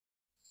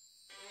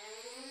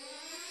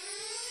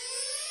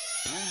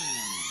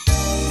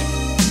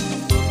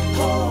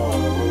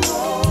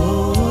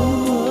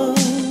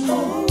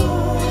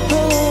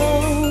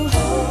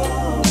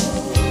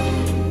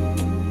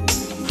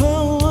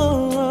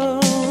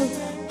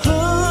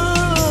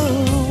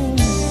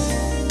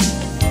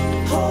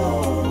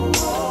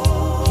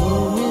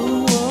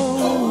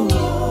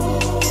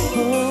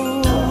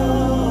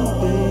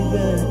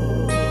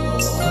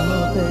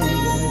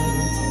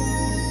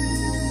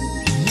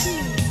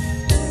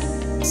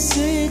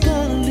Say you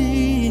gotta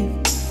leave,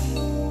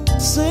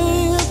 say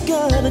you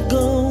gotta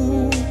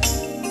go.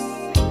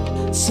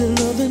 Say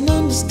love and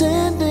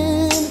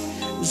understanding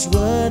is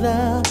what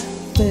I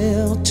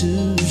failed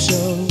to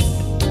show.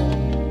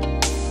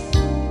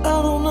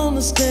 I don't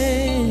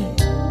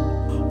understand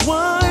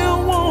why you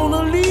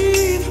wanna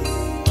leave.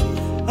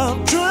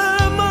 I've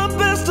tried my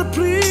best to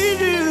please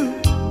you,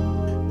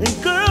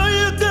 and girl,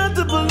 you got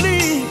to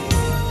believe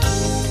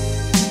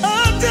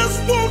I just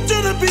want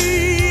you to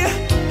be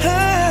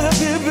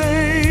happy,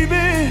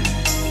 baby.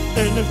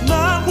 And if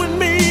not with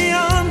me,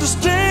 I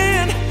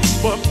understand.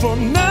 But for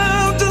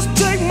now, just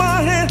take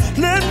my hand,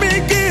 let me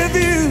give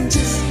you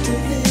just a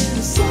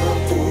little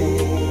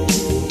something,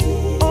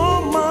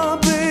 oh my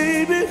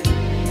baby,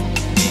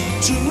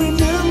 to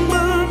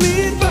remember me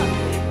by.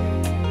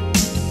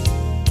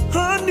 I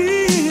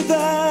need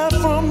that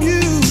from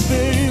you,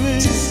 baby.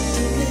 Just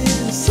a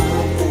little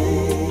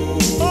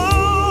something,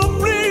 oh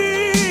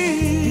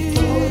please,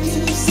 before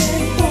you say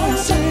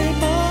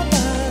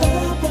bye-bye,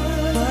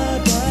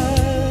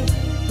 bye-bye,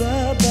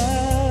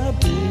 bye-bye,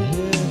 baby.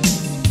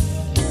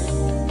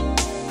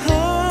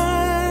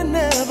 I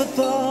never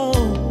thought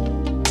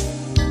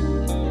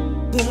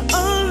that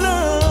our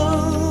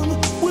love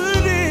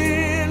would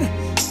end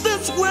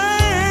this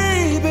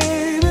way,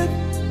 baby.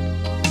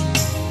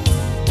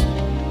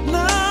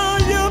 Now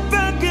you're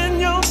back in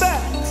your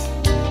back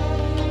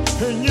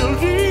and you're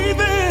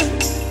leaving.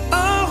 I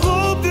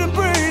hope and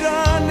pray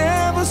I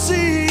never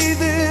see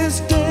this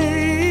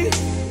day.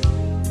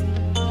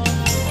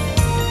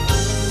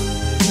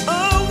 I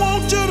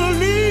want you to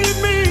leave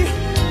me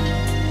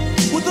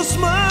with a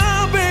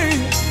smile,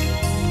 babe.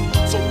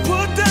 So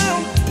put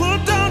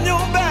down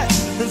your back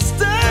and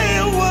stay a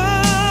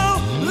while.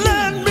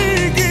 Let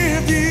me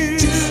give you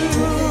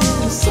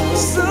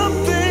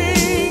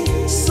something,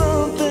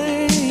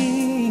 something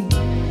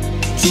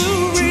to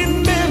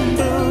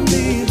remember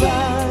me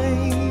by.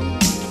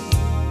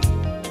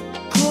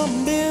 Come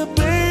here,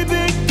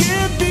 baby,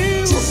 give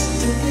you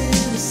just a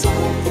little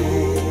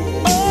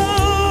something.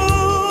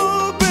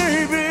 Oh,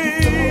 baby,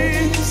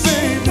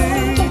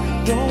 baby,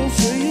 don't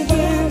say it,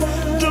 baby,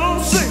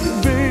 don't say it,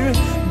 baby,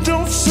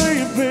 don't say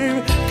it,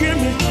 baby. Give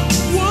me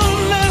one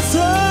last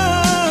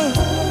hug.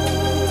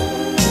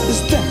 Is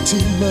that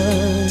too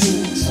much?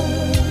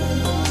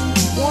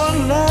 One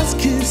last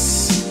kiss.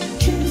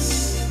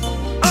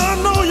 I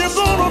know you're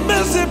gonna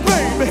miss it,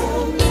 baby.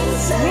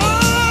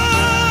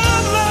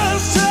 One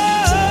last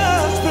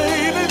touch,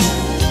 baby.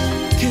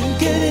 Can't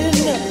get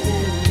enough.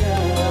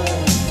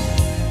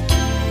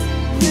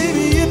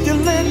 Baby, if you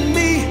let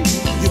me,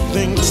 you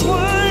think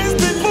twice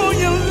before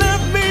you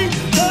let me.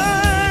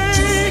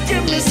 Hey,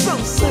 give me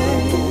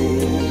something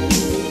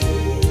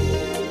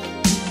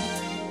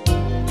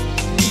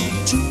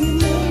to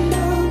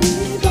remember me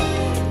by.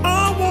 I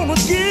wanna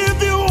give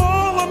you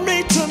all of me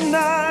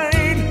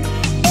tonight.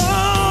 Oh,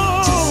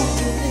 just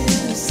a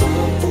little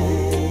something.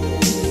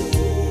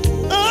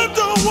 I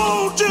don't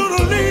want you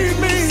to leave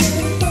me.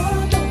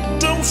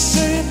 Don't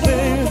say it,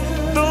 baby.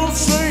 Don't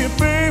say it,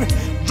 baby.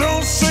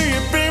 Don't say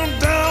it, baby.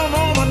 Down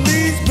on my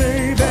knees,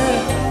 baby.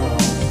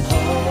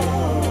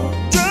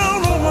 Down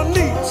on my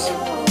knees,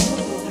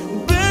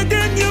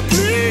 begging you,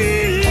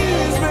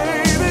 please,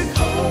 baby.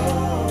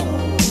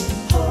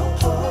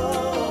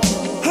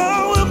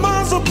 How am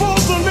I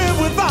supposed to live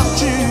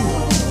without you?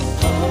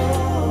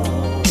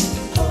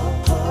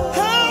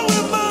 How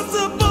am I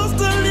supposed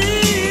to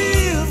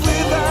live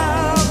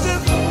without you?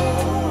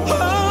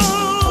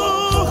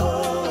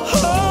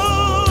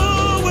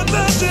 Oh,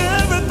 without you,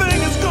 everything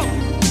is gone.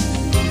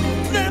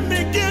 Let me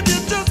give you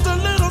just a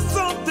little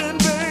something,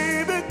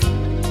 baby,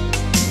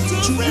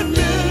 to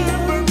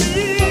remember me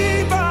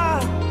by.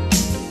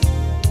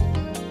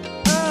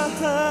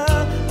 Just a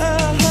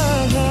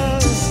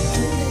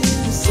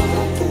little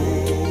something,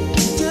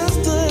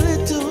 just a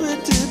little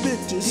itty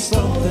bitty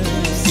something.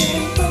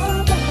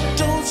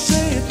 Don't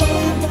say it,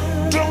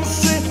 don't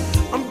say it.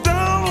 I'm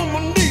down on my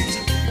knees,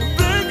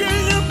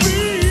 begging you,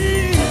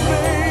 please,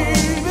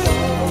 baby.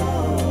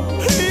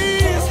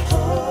 Please,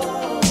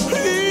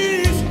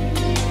 please,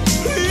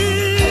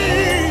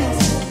 please.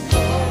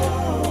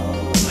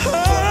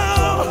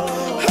 I'm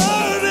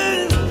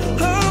hurting,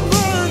 I'm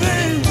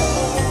hurting.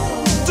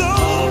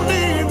 Don't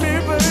leave me,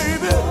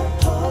 baby.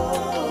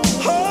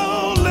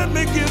 Oh, let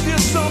me give you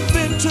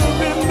something to